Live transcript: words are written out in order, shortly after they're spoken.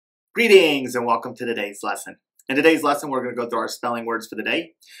Greetings and welcome to today's lesson. In today's lesson, we're going to go through our spelling words for the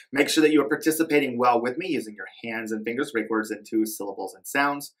day. Make sure that you are participating well with me using your hands and fingers to make words into syllables and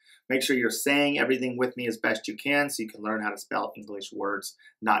sounds. Make sure you're saying everything with me as best you can so you can learn how to spell English words,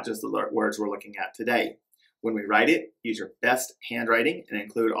 not just the words we're looking at today. When we write it, use your best handwriting and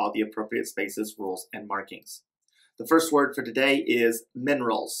include all the appropriate spaces, rules, and markings. The first word for today is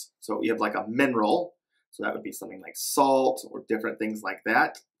minerals. So you have like a mineral. So that would be something like salt or different things like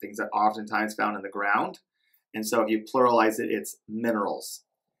that, things that are oftentimes found in the ground. And so if you pluralize it, it's minerals.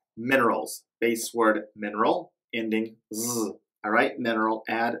 Minerals, base word mineral, ending z. All right, mineral,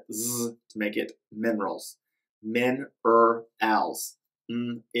 add z to make it minerals. Min-er-als.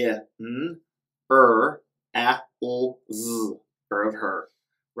 A-l-z. Of her,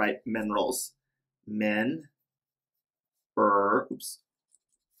 right? Minerals.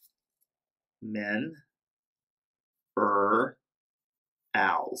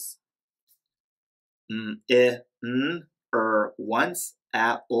 Als. Once,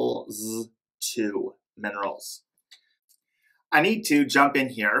 als, two, minerals. I need to jump in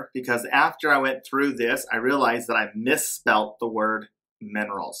here because after I went through this, I realized that I misspelt the word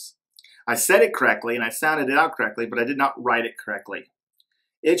minerals. I said it correctly and I sounded it out correctly, but I did not write it correctly.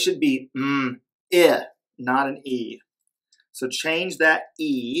 It should be I, not an E. So change that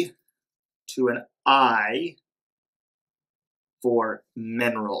E to an I for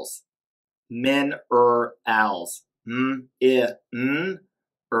minerals. Min-er-als.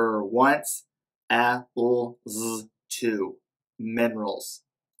 Once, als, two. Minerals.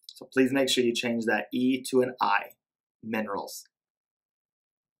 So please make sure you change that E to an I. Minerals.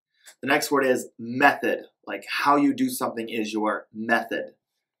 The next word is method. Like how you do something is your method.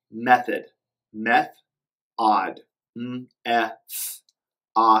 Method. Meth, odd.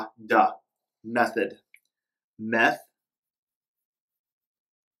 F-a-d. Method. Meth,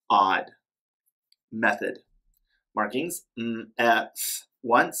 odd. Method. Markings.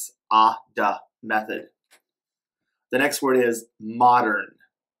 Once, a-d. Method. The next word is modern.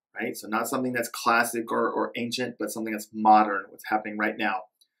 Right? So not something that's classic or ancient, but something that's modern. What's happening right now.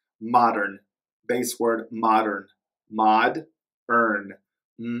 Modern. Base word modern. Mod, earn.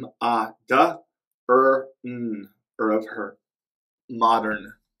 A-d, of her.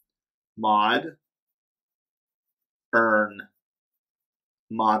 Modern. Mod, earn.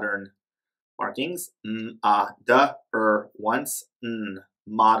 Modern. Markings. A-d, once,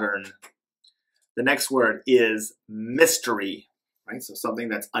 modern. The next word is mystery. Right? So something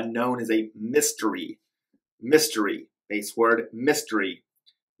that's unknown is a mystery. Mystery. Base word mystery.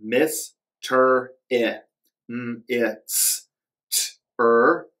 Mis-ter-I.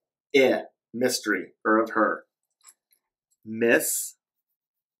 I. Mystery. Of her. Miss.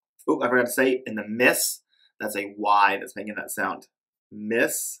 Oh, I forgot to say in the miss, that's a Y that's making that sound.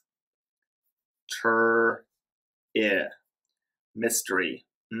 Mis-ter-I. Mystery.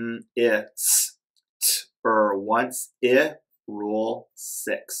 Once, rule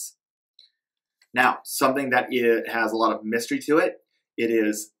 6. Now, something that has a lot of mystery to it, it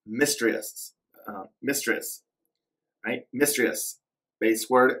is mistress. Mistress, right? Mistress. Base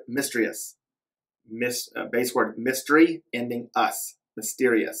word mysterious. Base word mystery, ending us.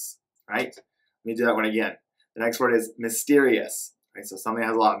 Mysterious, right? Let me do that one again. The next word is mysterious. Right? So something that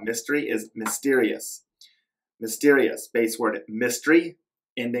has a lot of mystery is mysterious. Mysterious. Base word mystery,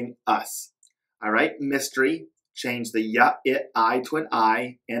 ending us. All right, mystery. Change the ya, it, I to an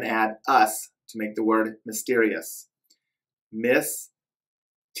I and add us to make the word mysterious. Us.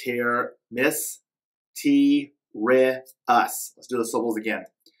 Let's do the syllables again.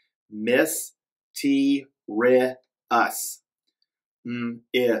 Us.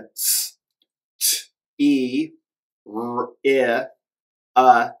 It's.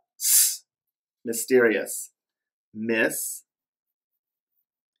 Us. Mysterious. Miss.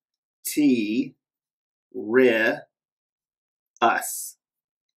 Us.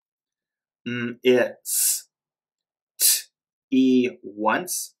 It's.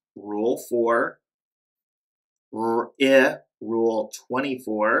 Once. Rule 4. Rule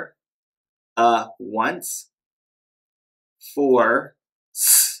 24. Once. For.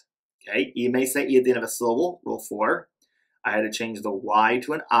 Okay, you may say E at the end of a syllable. Rule 4. I had to change the Y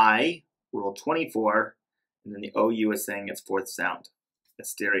to an I. Rule 24. And then the OU is saying its fourth sound.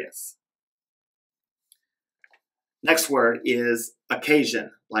 Mysterious. Next word is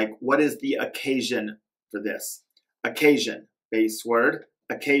occasion. Like, what is the occasion for this? Occasion. Base word,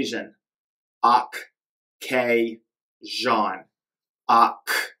 occasion. Jean.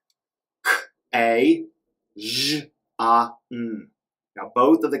 Now,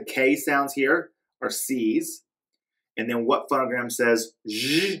 both of the K sounds here are C's. And then what phonogram says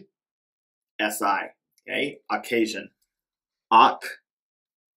zh SI. Okay, occasion.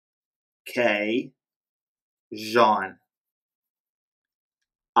 Jean.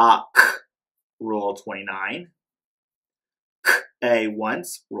 Rule 29. A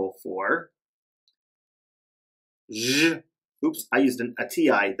once, rule 4. Oops, I used a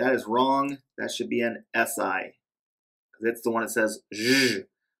TI. That is wrong. That should be an SI. That's the one that says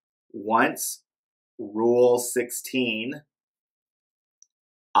once, rule 16.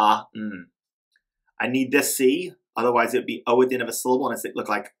 I need this C, otherwise it would be O at the end of a syllable and it look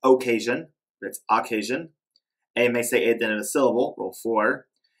like occasion. It's occasion. A may say A at the end of a syllable, rule 4.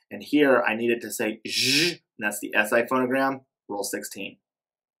 And here I needed to say and that's the SI phonogram, rule 16.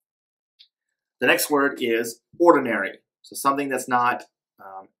 The next word is ordinary. So something that's not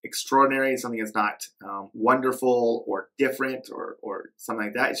extraordinary, something that's not wonderful or different or something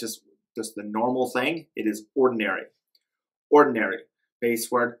like that. It's just the normal thing. It is ordinary. Ordinary.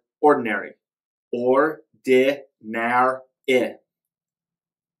 Base word, ordinary. Ordinary.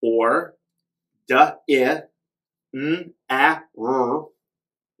 Or,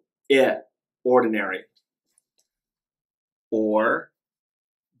 ordinary. Or,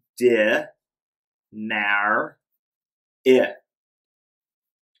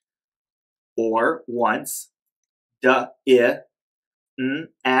 or once,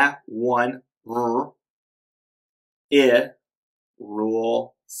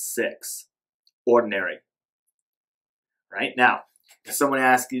 rule 6, ordinary. Right now, if someone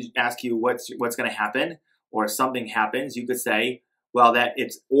asks you what's going to happen, or if something happens, you could say, well, that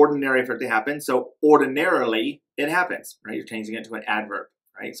it's ordinary for it to happen. So ordinarily, it happens. Right? You're changing it to an adverb.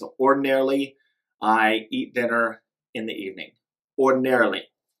 Right? So ordinarily, I eat dinner in the evening. Ordinarily.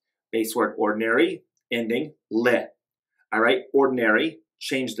 Base word ordinary, ending li. All right, ordinary.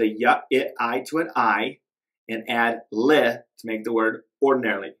 Change the I to an I and add li to make the word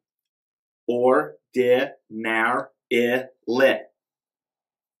ordinarily. Ordinarily.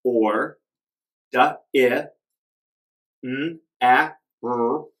 Or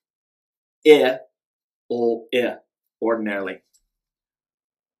ordinarily.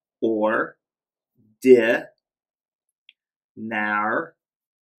 Or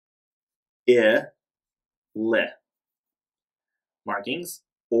li. Markings.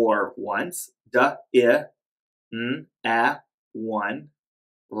 Or once. One.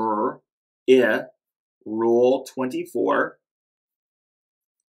 Rule 24.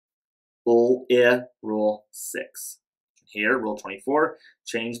 Rule 6. Here, rule 24.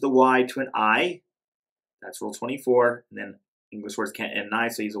 Change the Y to an I. That's rule 24. And then English words can't end in I,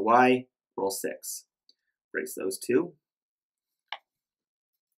 so use a Y. Rule 6. Erase those two.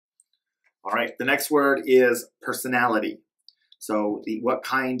 All right, the next word is personality. So what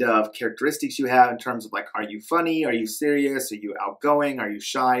kind of characteristics you have in terms of like, are you funny? Are you serious? Are you outgoing? Are you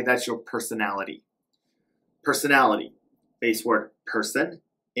shy? That's your personality. Personality. Base word person,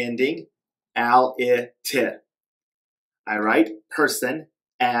 ending al-it. I write person,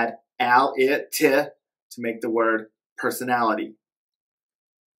 add al-it to make the word personality.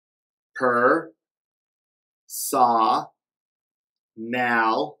 Saw,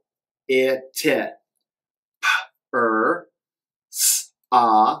 now, it, sa,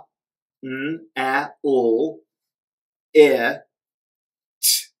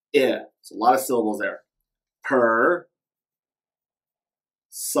 It's a lot of syllables there.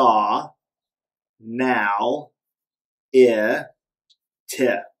 Saw, now, it.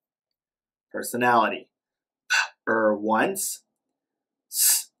 Personality. Once,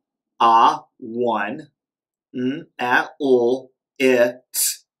 one,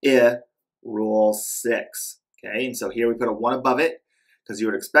 rule 6. Okay, and so here we put a 1 above it because you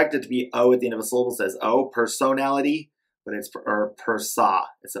would expect it to be O at the end of a syllable. It says O, personality, but it's per sa.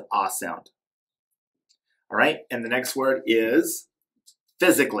 It's an ah sound. All right, and the next word is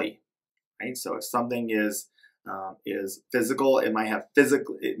physically. Right, so if something is physical, it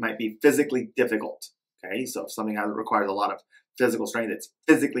might be physically difficult. Okay, so if something requires a lot of physical strength, it's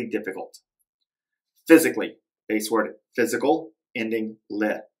physically difficult. Physically, base word physical, ending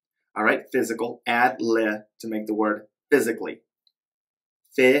li. All right, physical, add li to make the word physically.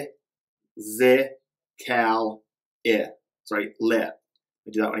 Sorry, li. Let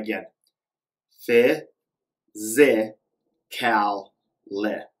me do that one again.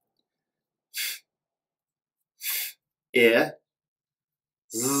 Li.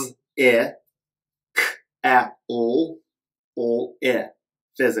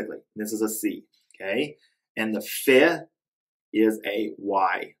 Physically. This is a C. Okay, and the is a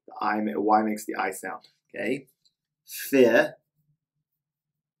Y. The Y makes the I sound. Okay,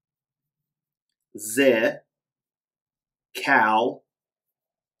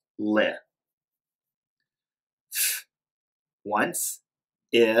 li. once,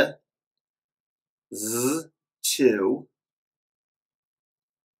 I, z, 2,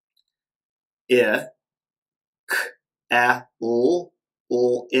 I, k, a, l,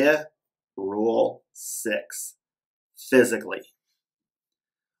 I, rule 6, physically.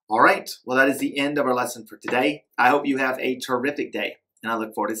 All right, well, that is the end of our lesson for today. I hope you have a terrific day, and I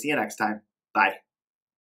look forward to seeing you next time. Bye.